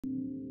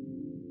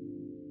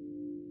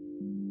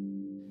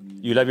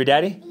You love your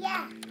daddy?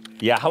 Yeah.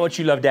 Yeah, how much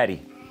you love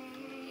daddy?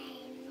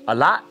 A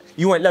lot?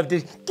 You want love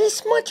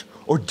this much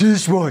or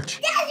this much?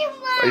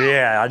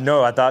 Yeah, I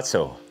know, I thought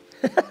so.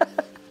 All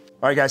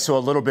right, guys, so a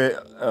little bit,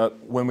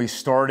 when we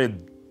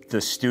started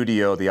the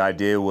studio, the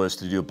idea was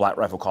to do a Black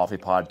Rifle Coffee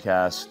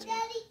podcast.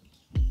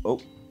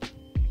 Oh,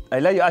 I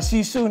love you, I'll see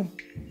you soon.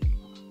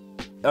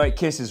 All right,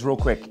 kisses real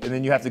quick, and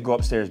then you have to go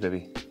upstairs,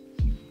 baby.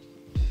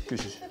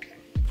 Kisses.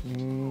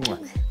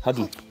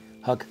 Huggy,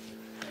 hug.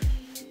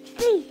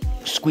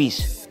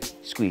 Squeeze,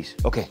 squeeze.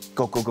 Okay,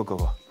 go, go, go, go,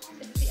 go.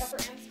 It's the upper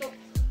end scope?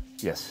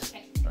 Yes.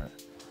 Okay. All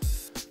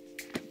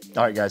right.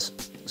 All right, guys.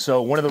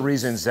 So one of the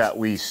reasons that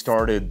we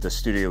started the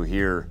studio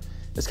here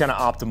is kind of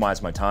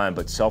optimize my time,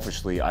 but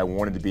selfishly, I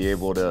wanted to be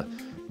able to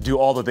do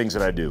all the things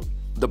that I do.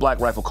 The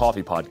Black Rifle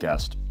Coffee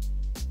podcast,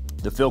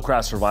 the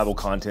Fieldcraft Survival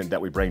content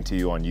that we bring to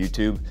you on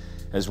YouTube,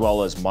 as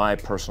well as my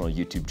personal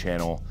YouTube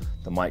channel,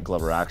 the Mike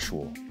Glover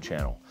Actual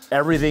channel.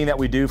 Everything that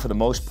we do, for the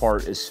most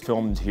part, is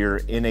filmed here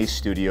in a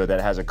studio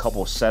that has a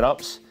couple of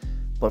setups,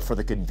 but for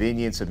the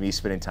convenience of me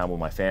spending time with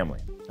my family.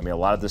 I mean, a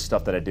lot of the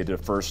stuff that I did the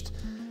first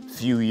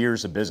few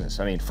years of business,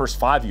 first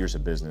 5 years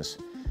of business,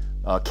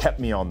 kept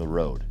me on the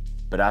road.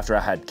 But after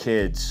I had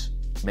kids,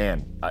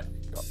 man,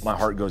 my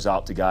heart goes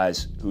out to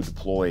guys who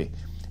deploy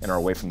and are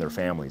away from their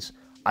families.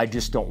 I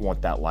just don't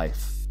want that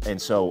life. And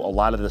so a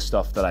lot of the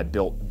stuff that I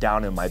built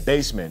down in my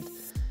basement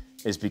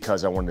is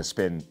because I wanted to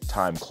spend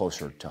time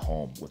closer to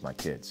home with my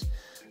kids.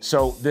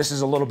 So this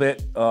is a little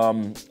bit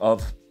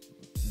of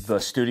the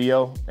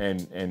studio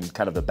and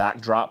kind of the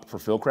backdrop for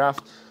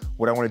Fieldcraft.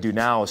 What I want to do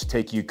now is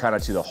take you kind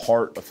of to the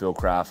heart of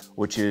Fieldcraft,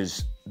 which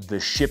is the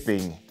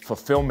shipping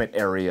fulfillment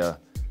area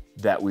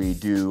that we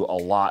do a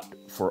lot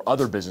for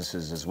other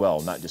businesses as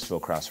well, not just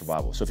Fieldcraft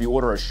Survival. So if you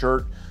order a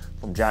shirt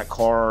from Jack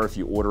Carr, if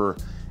you order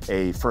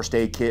a first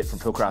aid kit from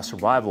Fieldcraft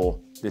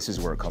Survival, this is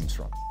where it comes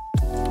from.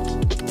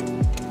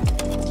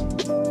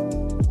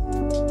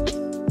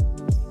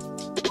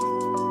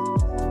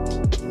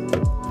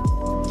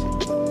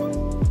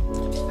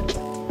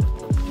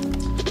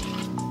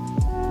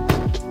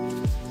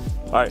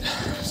 All right,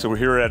 so we're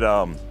here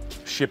at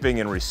shipping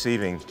and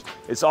receiving.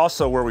 It's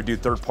also where we do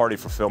third-party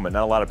fulfillment.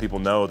 Not a lot of people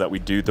know that we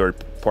do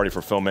third-party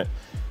fulfillment.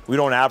 We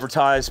don't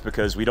advertise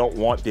because we don't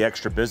want the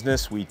extra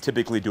business. We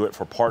typically do it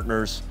for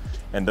partners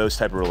and those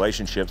type of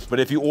relationships. But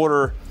if you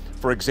order,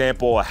 for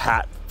example, a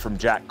hat from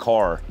Jack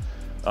Carr,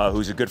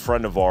 who's a good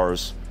friend of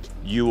ours,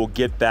 you will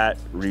get that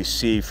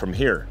received from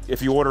here.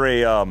 If you order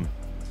a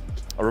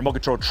remote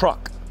control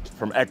truck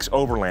from X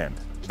Overland,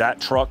 that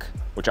truck,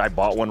 which I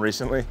bought one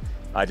recently,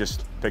 I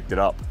just picked it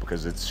up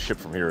because it's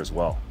shipped from here as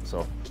well.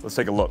 So let's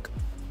take a look.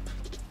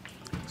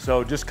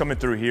 So just coming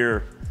through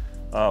here,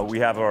 we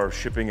have our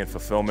shipping and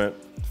fulfillment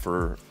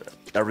for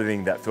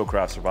everything that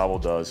Fieldcraft Survival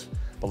does.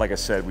 But like I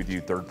said, we do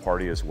third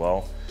party as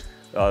well.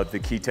 The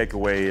key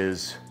takeaway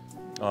is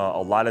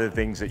a lot of the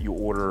things that you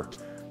order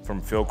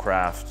from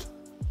Fieldcraft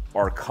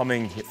are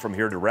coming from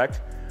here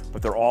direct,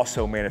 but they're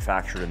also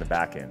manufactured in the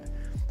back end.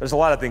 There's a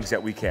lot of things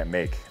that we can't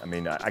make. I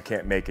mean, I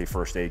can't make a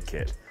first aid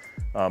kit.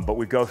 But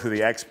we go through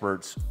the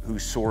experts who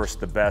source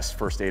the best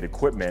first aid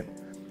equipment.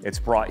 It's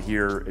brought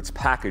here, it's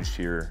packaged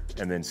here,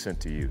 and then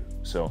sent to you.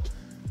 So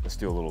let's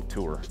do a little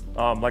tour.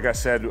 Like I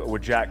said,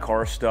 with Jack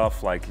Carr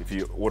stuff, like if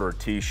you order a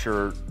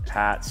t-shirt,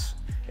 hats,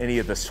 any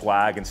of the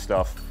swag and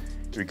stuff,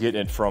 you're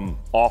getting it from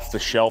off the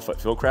shelf at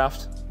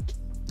Fieldcraft.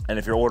 And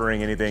if you're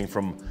ordering anything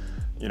from,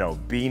 you know,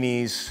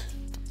 beanies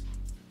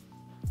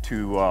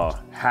to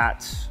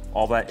hats,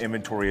 all that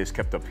inventory is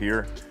kept up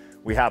here.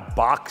 We have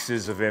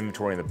boxes of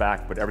inventory in the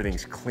back, but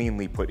everything's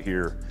cleanly put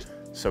here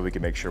so we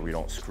can make sure we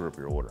don't screw up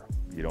your order.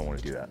 You don't want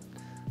to do that.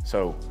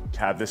 So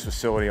have this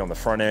facility on the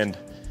front end,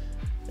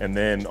 and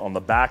then on the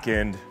back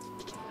end,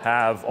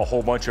 have a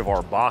whole bunch of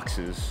our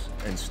boxes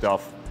and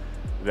stuff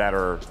that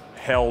are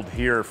held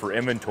here for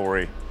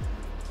inventory.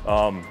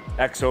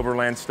 X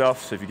Overland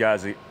stuff, so if you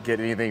guys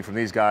get anything from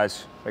these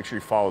guys, make sure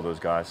you follow those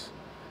guys.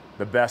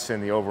 The best in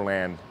the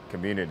Overland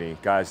community,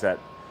 guys that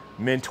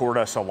mentored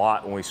us a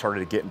lot when we started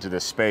to get into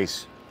this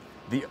space.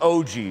 The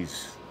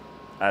OGs,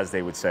 as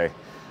they would say.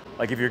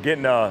 Like if you're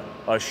getting a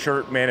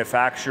shirt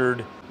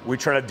manufactured, we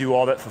try to do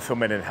all that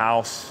fulfillment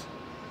in-house.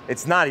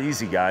 It's not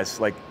easy, guys.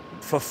 Like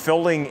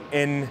fulfilling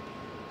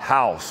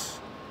in-house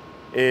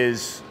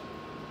is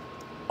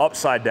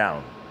upside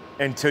down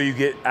until you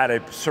get at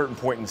a certain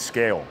point in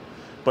scale.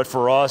 But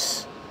for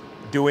us,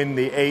 doing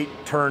the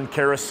 8-turn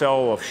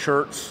carousel of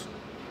shirts,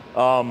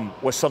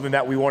 was something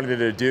that we wanted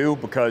to do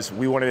because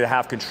we wanted to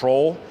have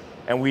control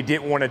and we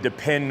didn't want to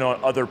depend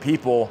on other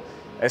people,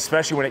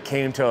 especially when it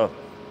came to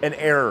an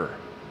error,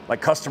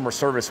 like customer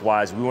service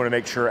wise. We want to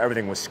make sure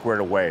everything was squared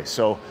away.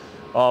 So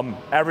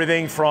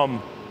everything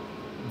from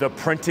the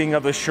printing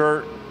of the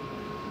shirt,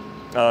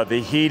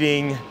 the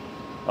heating,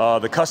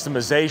 the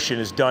customization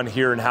is done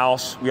here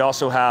in-house. We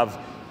also have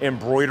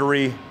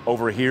embroidery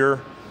over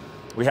here.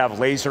 We have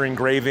laser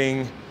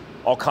engraving,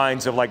 all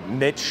kinds of like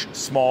niche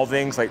small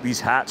things, like these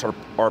hats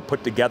are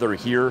put together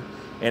here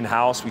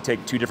in-house. We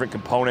take 2 different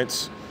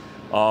components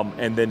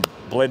and then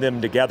blend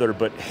them together,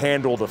 but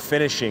handle the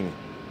finishing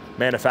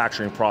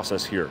manufacturing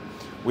process here.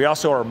 We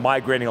also are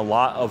migrating a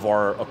lot of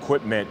our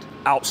equipment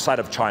outside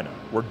of China.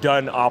 We're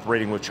done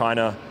operating with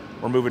China.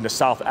 We're moving to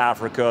South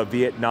Africa,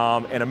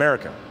 Vietnam, and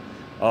America.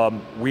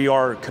 We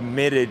are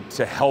committed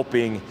to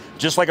helping,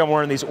 just like I'm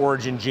wearing these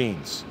Origin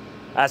jeans.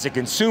 As a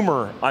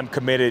consumer, I'm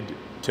committed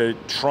to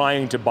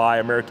trying to buy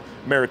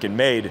American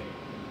made.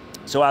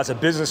 So as a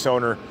business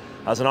owner,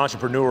 as an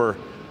entrepreneur,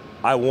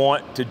 I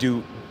want to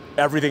do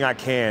everything I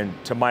can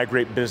to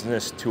migrate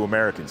business to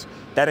Americans.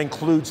 That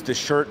includes the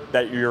shirt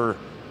that you're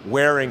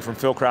wearing from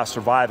Fieldcraft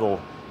Survival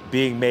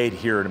being made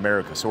here in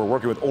America. So we're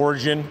working with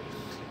Origin,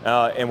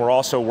 and we're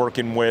also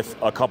working with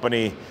a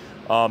company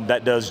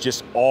that does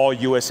just all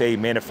USA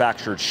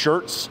manufactured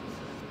shirts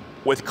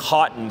with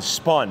cotton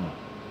spun,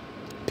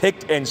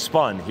 picked and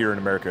spun here in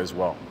America as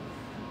well.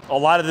 A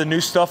lot of the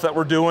new stuff that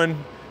we're doing,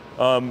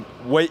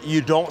 what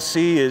you don't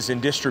see is in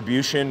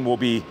distribution. We'll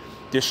be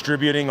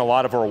distributing a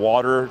lot of our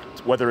water,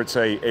 whether it's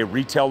a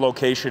retail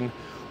location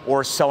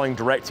or selling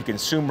direct to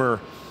consumer.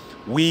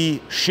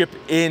 We ship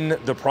in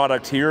the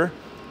product here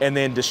and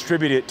then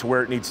distribute it to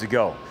where it needs to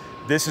go.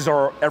 This is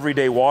our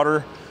everyday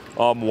water.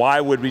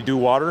 Why would we do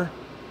water?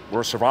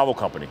 We're a survival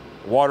company.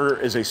 Water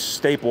is a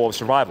staple of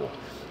survival.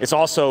 It's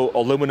also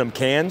aluminum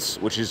cans,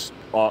 which is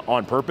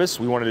on purpose.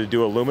 We wanted to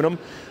do aluminum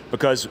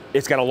because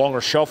it's got a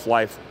longer shelf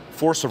life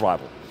for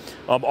survival.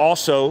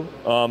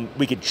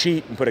 We could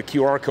cheat and put a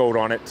QR code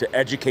on it to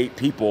educate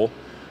people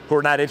who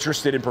are not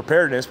interested in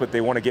preparedness, but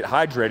they want to get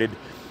hydrated,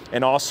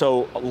 and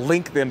also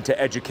link them to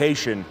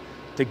education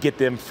to get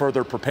them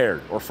further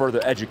prepared or further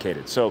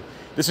educated. So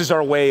this is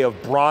our way of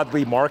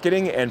broadly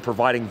marketing and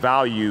providing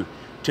value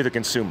to the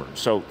consumer.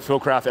 So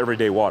Fieldcraft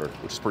Everyday Water,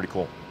 which is pretty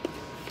cool.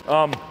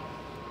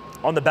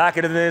 On the back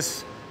end of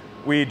this,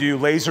 we do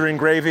laser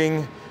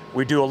engraving,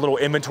 we do a little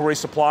inventory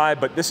supply,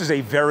 but this is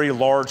a very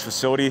large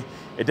facility.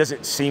 It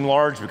doesn't seem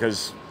large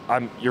because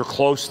you're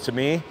close to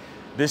me.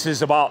 This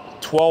is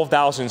about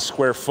 12,000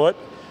 square foot.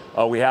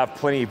 We have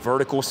plenty of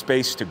vertical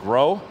space to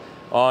grow.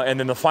 And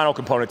then the final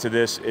component to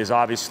this is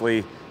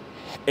obviously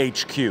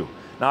HQ.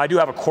 Now I do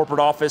have a corporate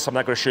office. I'm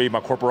not going to show you my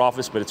corporate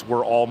office, but it's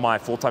where all my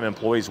full-time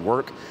employees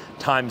work,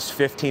 times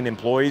 15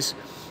 employees.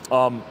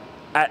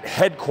 At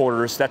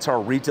headquarters, that's our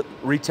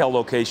retail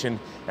location,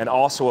 and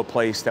also a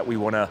place that we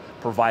want to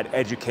provide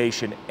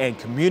education and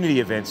community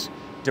events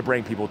to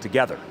bring people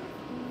together.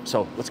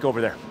 So let's go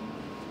over there.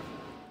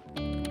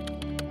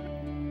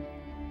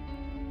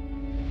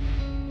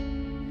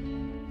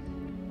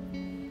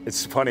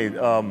 It's funny,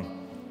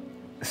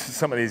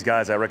 some of these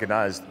guys, I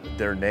recognize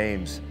their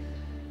names,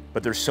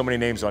 but there's so many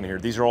names on here.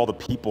 These are all the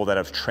people that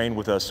have trained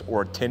with us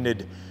or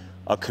attended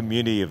a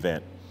community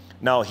event.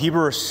 Now,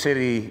 Heber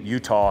City,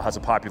 Utah has a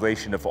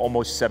population of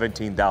almost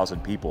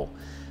 17,000 people.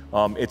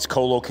 It's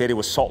co-located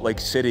with Salt Lake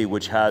City,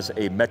 which has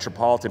a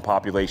metropolitan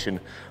population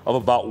of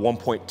about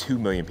 1.2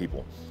 million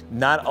people.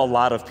 Not a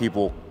lot of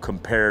people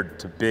compared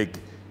to big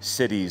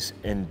cities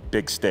in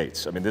big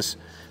states. I mean, this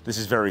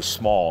is very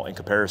small in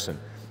comparison.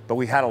 But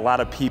we had a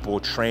lot of people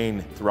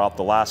train throughout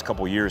the last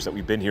couple of years that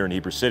we've been here in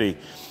Heber City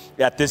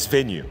at this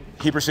venue.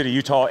 Heber City,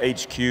 Utah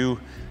HQ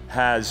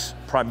has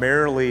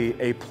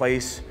primarily a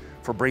place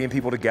for bringing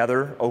people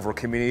together over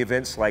community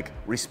events like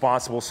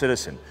Responsible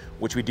Citizen,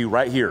 which we do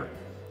right here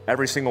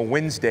every single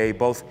Wednesday,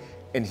 both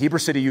in Heber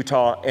City,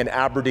 Utah and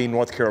Aberdeen,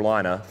 North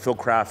Carolina,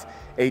 Fieldcraft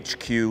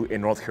HQ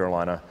in North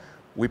Carolina.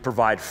 We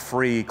provide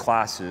free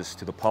classes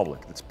to the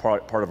public. It's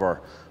part of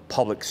our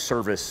public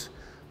service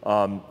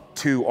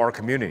to our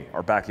community,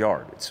 our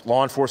backyard. It's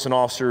law enforcement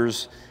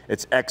officers,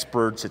 it's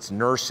experts, it's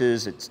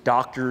nurses, it's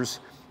doctors,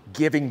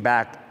 giving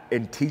back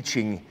and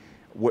teaching,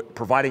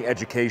 providing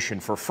education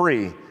for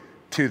free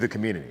to the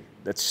community.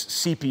 That's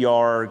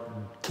CPR,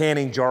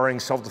 canning, jarring,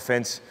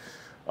 self-defense,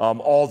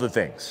 all the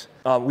things.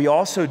 We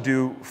also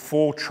do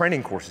full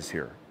training courses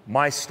here.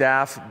 My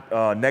staff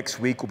next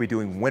week will be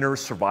doing winter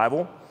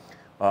survival.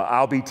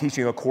 I'll be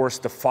teaching a course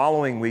the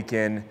following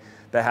weekend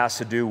that has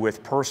to do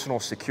with personal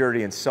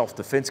security and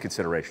self-defense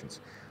considerations.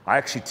 I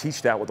actually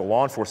teach that with a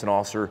law enforcement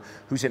officer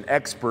who's an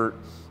expert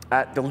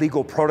at the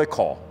legal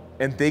protocol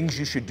and things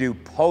you should do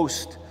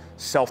post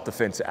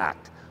Self-Defense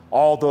Act.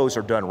 All those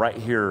are done right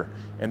here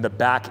in the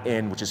back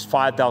end, which is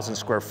 5,000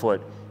 square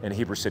foot in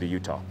Heber City,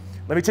 Utah.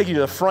 Let me take you to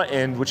the front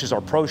end, which is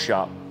our pro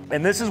shop.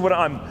 And this is what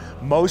I'm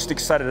most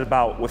excited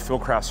about with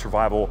Fieldcraft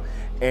Survival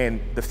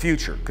and the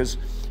future. Because,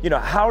 you know,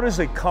 how does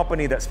a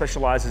company that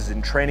specializes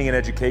in training and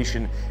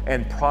education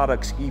and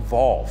products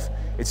evolve?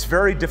 It's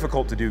very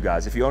difficult to do,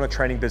 guys. If you own a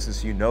training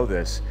business, you know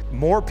this.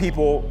 More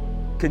people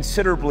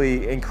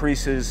considerably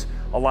increases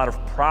a lot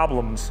of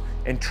problems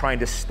in trying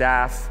to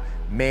staff,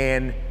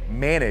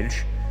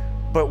 manage.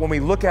 But when we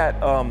look at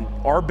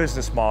our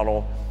business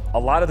model, a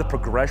lot of the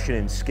progression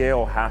and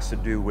scale has to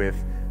do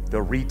with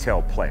the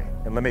retail play.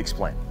 And let me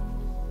explain.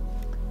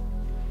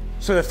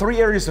 So the three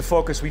areas of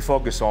focus we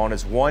focus on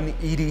is one,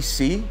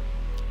 EDC,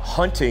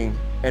 hunting,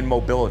 and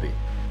mobility.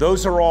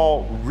 Those are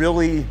all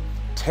really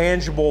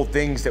tangible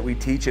things that we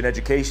teach in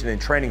education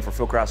and training for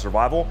Fieldcraft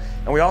Survival,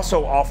 and we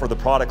also offer the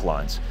product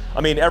lines.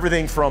 I mean,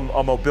 everything from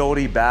a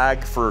mobility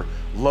bag for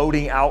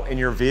loading out in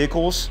your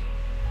vehicles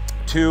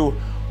to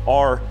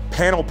our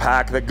panel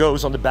pack that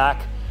goes on the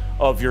back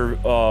of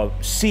your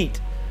seat,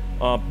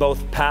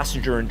 both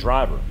passenger and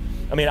driver.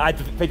 I mean, I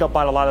think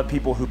about a lot of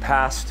people who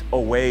passed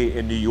away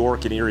in New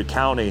York and Erie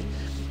County,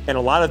 and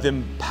a lot of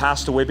them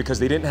passed away because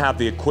they didn't have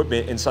the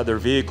equipment inside their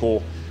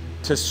vehicle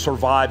to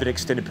survive an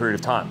extended period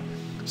of time.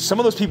 Some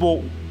of those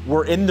people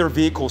were in their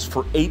vehicles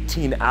for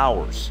 18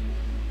 hours,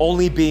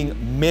 only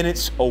being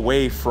minutes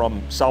away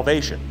from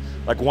salvation.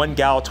 Like one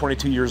gal,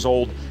 22 years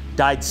old,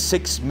 died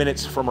 6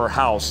 minutes from her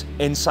house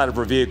inside of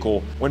her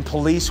vehicle when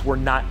police were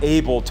not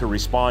able to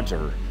respond to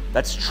her.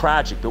 That's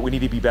tragic, but we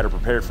need to be better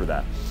prepared for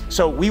that.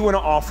 So we want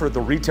to offer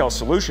the retail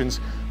solutions,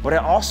 but I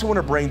also want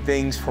to bring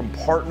things from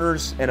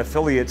partners and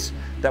affiliates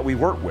that we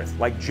work with,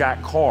 like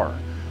Jack Carr,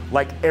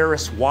 like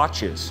Eris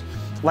Watches,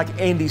 like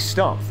Andy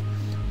Stumpf.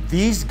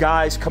 These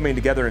guys coming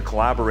together and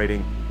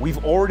collaborating,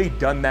 we've already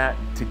done that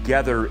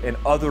together in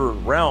other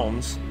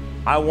realms.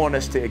 I want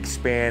us to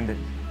expand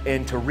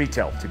into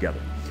retail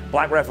together.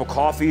 Black Rifle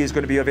Coffee is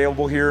going to be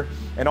available here,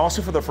 and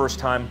also for the first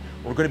time,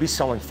 we're going to be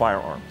selling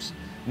firearms.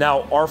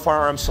 Now, our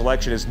firearm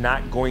selection is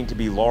not going to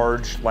be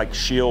large like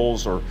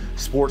Shields or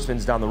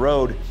Sportsman's down the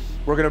road.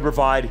 We're going to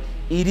provide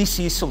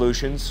EDC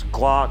solutions,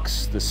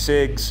 Glocks, the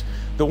SIGs,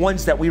 the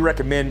ones that we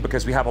recommend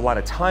because we have a lot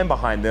of time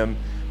behind them,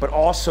 but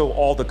also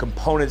all the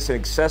components and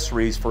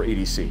accessories for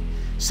EDC.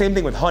 Same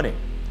thing with hunting.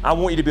 I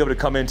want you to be able to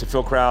come into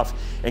Fieldcraft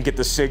and get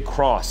the SIG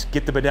Cross,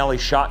 get the Benelli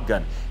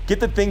shotgun,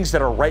 get the things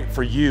that are right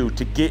for you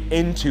to get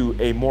into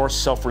a more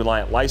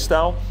self-reliant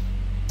lifestyle.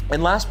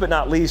 And last but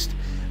not least,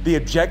 the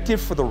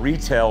objective for the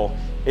retail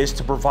is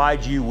to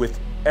provide you with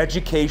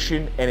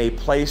education and a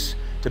place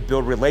to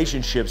build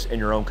relationships in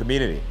your own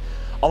community.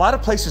 A lot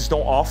of places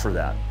don't offer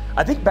that.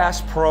 I think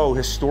Bass Pro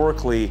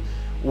historically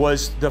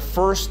was the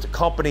first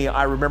company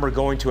I remember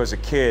going to as a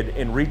kid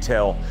in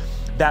retail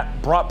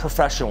that brought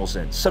professionals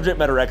in, subject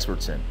matter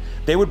experts in.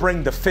 They would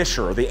bring the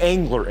fisher or the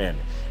angler in,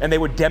 and they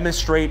would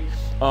demonstrate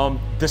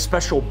the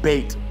special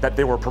bait that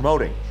they were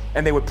promoting.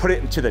 And they would put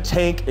it into the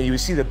tank, and you would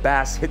see the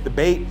bass hit the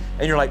bait,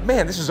 and you're like,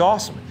 man, this is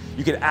awesome.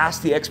 You could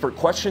ask the expert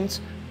questions,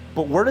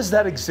 but where does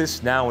that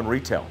exist now in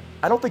retail?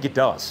 I don't think it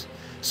does.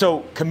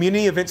 So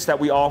community events that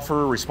we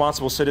offer,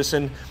 responsible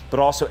citizen,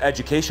 but also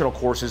educational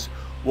courses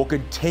will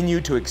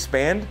continue to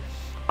expand.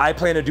 I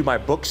plan to do my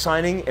book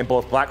signing in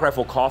both Black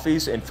Rifle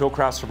Coffees and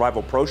Fieldcraft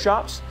Survival Pro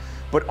Shops,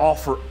 but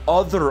offer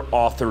other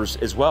authors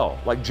as well,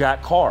 like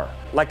Jack Carr,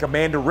 like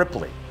Amanda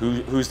Ripley,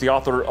 who's the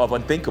author of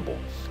Unthinkable,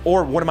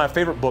 or one of my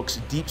favorite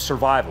books, Deep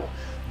Survival.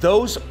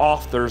 Those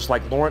authors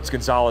like Lawrence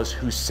Gonzalez,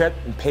 who set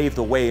and paved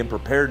the way in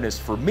preparedness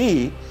for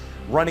me,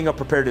 running a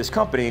preparedness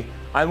company,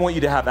 I want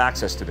you to have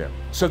access to them.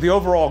 So the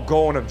overall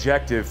goal and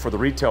objective for the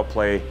retail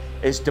play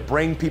is to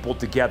bring people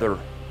together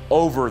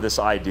over this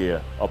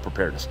idea of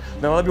preparedness.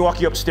 Now let me walk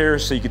you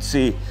upstairs so you can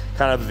see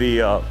kind of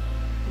the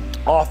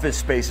office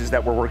spaces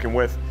that we're working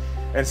with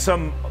and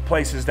some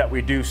places that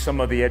we do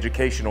some of the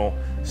educational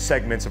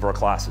segments of our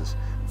classes.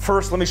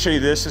 First, let me show you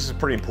this. This is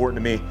pretty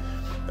important to me.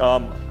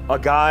 A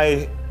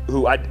guy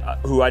who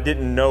I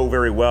didn't know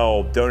very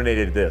well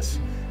donated this.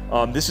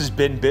 This is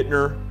Ben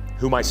Bittner,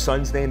 who my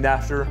son's named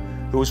after,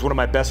 who was one of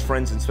my best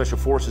friends in Special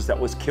Forces that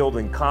was killed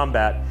in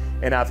combat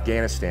in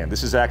Afghanistan.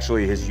 This is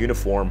actually his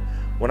uniform.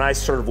 When I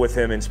served with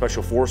him in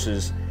Special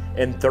Forces,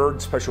 in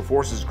 3rd Special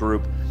Forces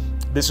Group,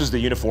 this is the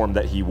uniform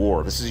that he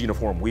wore. This is the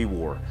uniform we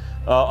wore.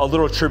 A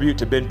little tribute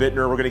to Ben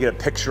Bittner. We're gonna get a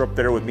picture up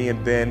there with me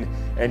and Ben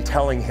and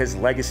telling his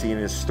legacy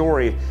and his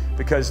story,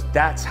 because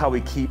that's how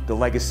we keep the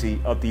legacy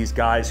of these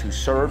guys who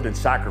served and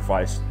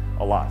sacrificed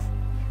alive.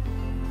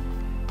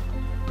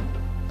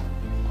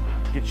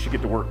 You should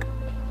get to work.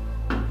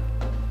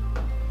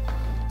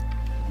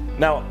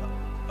 Now,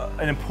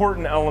 an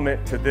important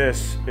element to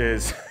this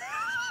is,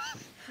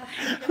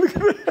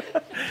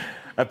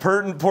 an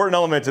important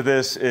element to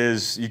this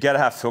is you gotta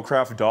have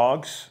Fieldcraft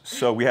dogs.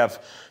 So we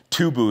have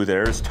Tubu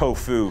there, it's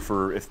tofu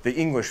for the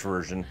English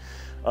version.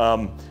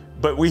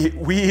 But we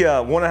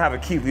wanna have a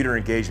key leader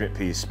engagement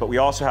piece, but we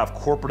also have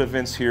corporate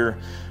events here,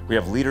 we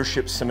have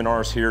leadership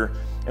seminars here,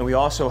 and we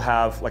also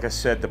have, like I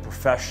said, the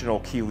professional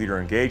key leader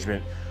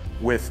engagement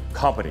with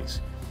companies.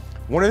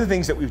 One of the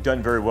things that we've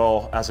done very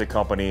well as a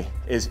company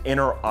is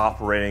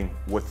interoperating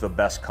with the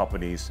best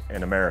companies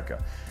in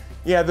America.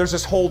 Yeah, there's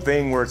this whole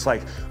thing where it's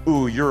like,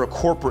 ooh, you're a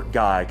corporate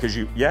guy, because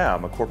yeah,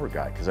 I'm a corporate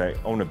guy because I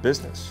own a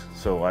business.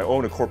 So I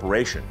own a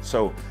corporation.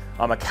 So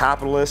I'm a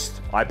capitalist.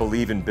 I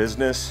believe in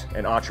business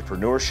and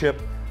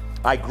entrepreneurship.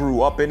 I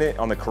grew up in it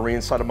on the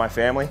Korean side of my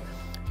family.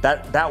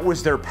 That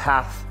was their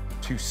path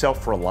to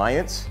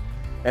self-reliance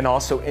and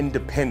also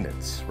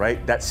independence,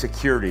 right? That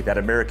security, that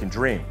American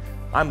dream.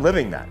 I'm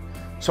living that.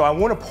 So I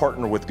want to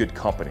partner with good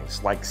companies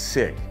like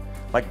SIG,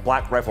 like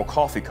Black Rifle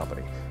Coffee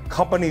Company,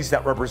 companies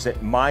that represent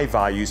my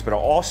values, but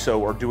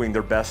also are doing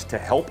their best to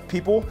help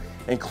people,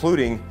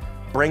 including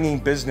bringing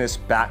business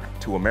back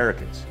to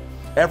Americans.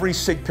 Every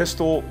SIG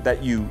pistol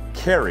that you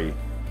carry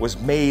was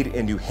made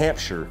in New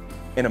Hampshire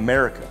in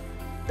America.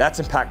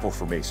 That's impactful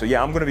for me. So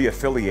yeah, I'm gonna be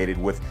affiliated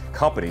with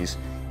companies,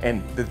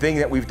 and the thing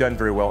that we've done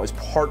very well is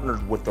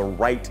partnered with the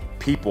right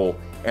people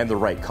and the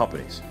right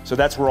companies. So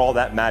that's where all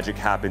that magic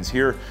happens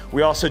here.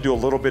 We also do a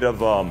little bit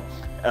of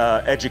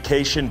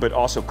education, but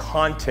also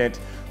content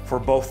for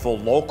both the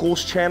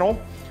Locals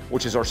channel,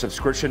 which is our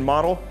subscription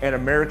model, and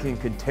American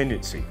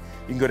Contingency.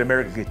 You can go to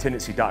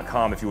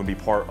AmericanContingency.com if you want to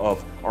be part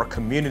of our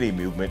community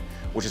movement,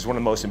 which is one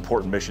of the most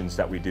important missions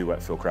that we do at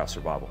Fieldcraft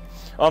Survival.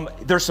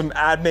 There's some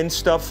admin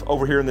stuff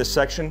over here in this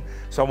section,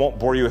 so I won't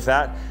bore you with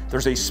that.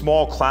 There's a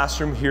small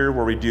classroom here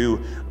where we do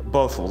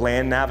both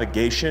land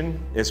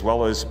navigation as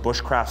well as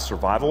bushcraft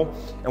survival.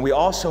 And we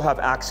also have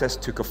access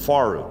to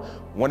Kafaru,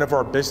 one of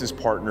our business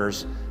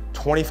partners,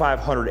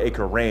 2,500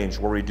 acre range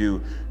where we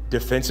do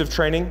defensive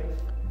training,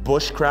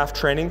 bushcraft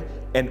training,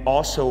 and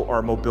also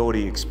our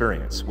mobility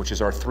experience, which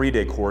is our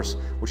 3-day course,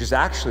 which is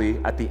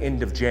actually at the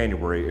end of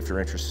January if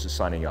you're interested in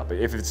signing up.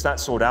 If it's not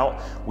sold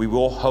out, we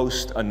will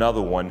host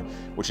another one,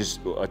 which is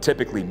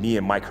typically me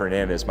and Mike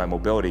Hernandez, my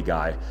mobility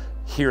guy,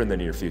 here in the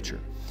near future.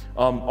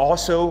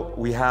 Also,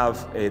 we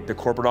have the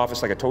corporate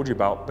office like I told you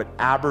about, but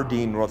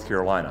Aberdeen, North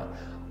Carolina.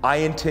 I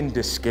intend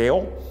to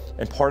scale,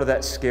 and part of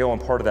that scale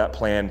and part of that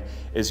plan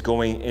is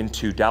going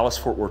into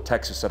Dallas-Fort Worth,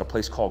 Texas at a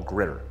place called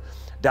Gritter.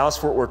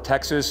 Dallas-Fort Worth,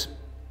 Texas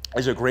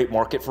is a great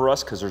market for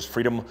us because there's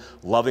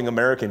freedom-loving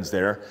Americans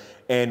there.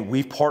 And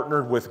we've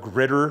partnered with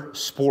Gritter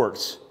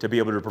Sports to be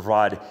able to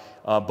provide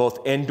both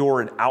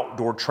indoor and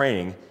outdoor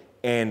training.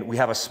 And we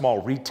have a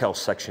small retail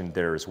section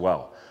there as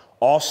well.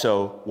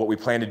 Also, what we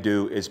plan to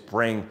do is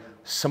bring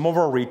some of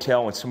our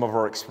retail and some of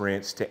our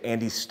experience to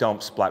Andy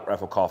Stump's Black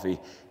Rifle Coffee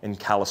in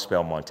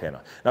Kalispell,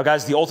 Montana. Now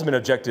guys, the ultimate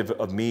objective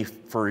of me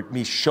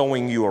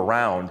showing you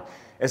around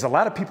is a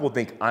lot of people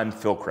think I'm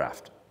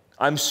Fieldcraft.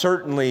 I'm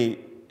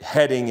certainly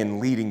heading and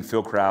leading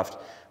Fieldcraft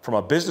from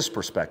a business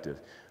perspective,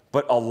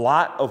 but a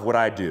lot of what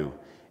I do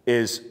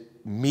is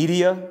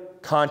media,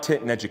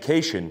 content, and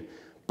education,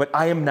 but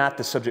I am not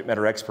the subject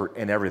matter expert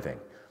in everything.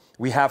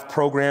 We have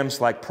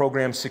programs like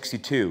Program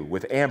 62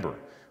 with Amber,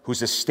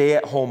 who's a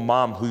stay-at-home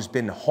mom who's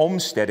been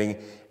homesteading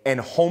and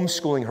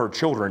homeschooling her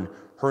children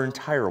her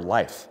entire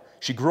life.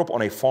 She grew up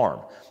on a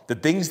farm. The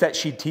things that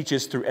she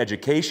teaches through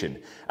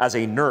education as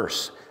a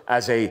nurse,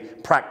 as a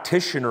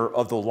practitioner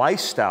of the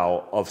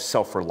lifestyle of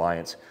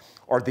self-reliance,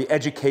 are the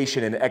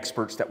education and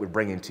experts that we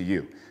bring into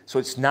you. So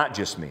it's not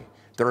just me.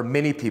 There are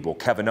many people,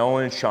 Kevin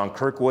Owens, Sean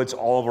Kirkwoods,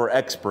 all of our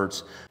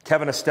experts.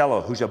 Kevin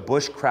Estella, who's a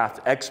bushcraft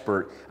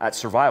expert at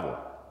survival.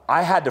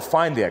 I had to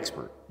find the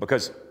expert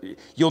because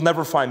you'll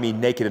never find me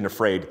naked and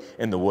afraid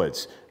in the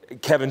woods.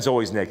 Kevin's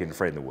always naked and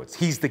afraid in the woods.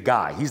 He's the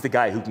guy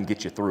who can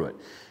get you through it.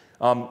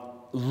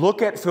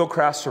 Look at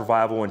Fieldcraft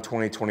Survival in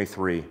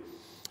 2023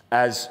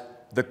 as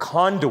the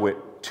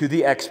conduit to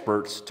the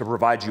experts to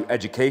provide you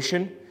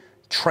education,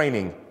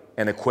 training,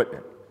 and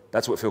equipment.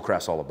 That's what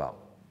Fieldcraft's all about.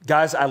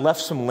 Guys, I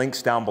left some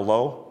links down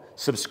below.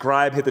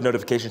 Subscribe, hit the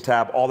notification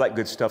tab, all that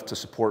good stuff to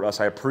support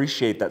us. I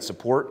appreciate that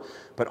support,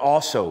 but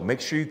also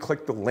make sure you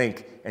click the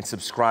link and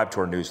subscribe to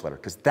our newsletter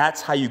because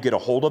that's how you get a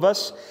hold of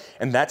us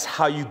and that's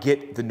how you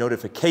get the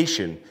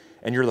notification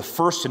and you're the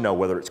first to know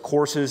whether it's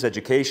courses,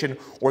 education,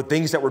 or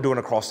things that we're doing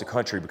across the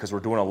country because we're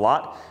doing a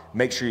lot.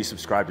 Make sure you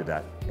subscribe to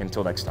that.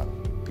 Until next time,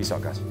 peace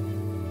out, guys.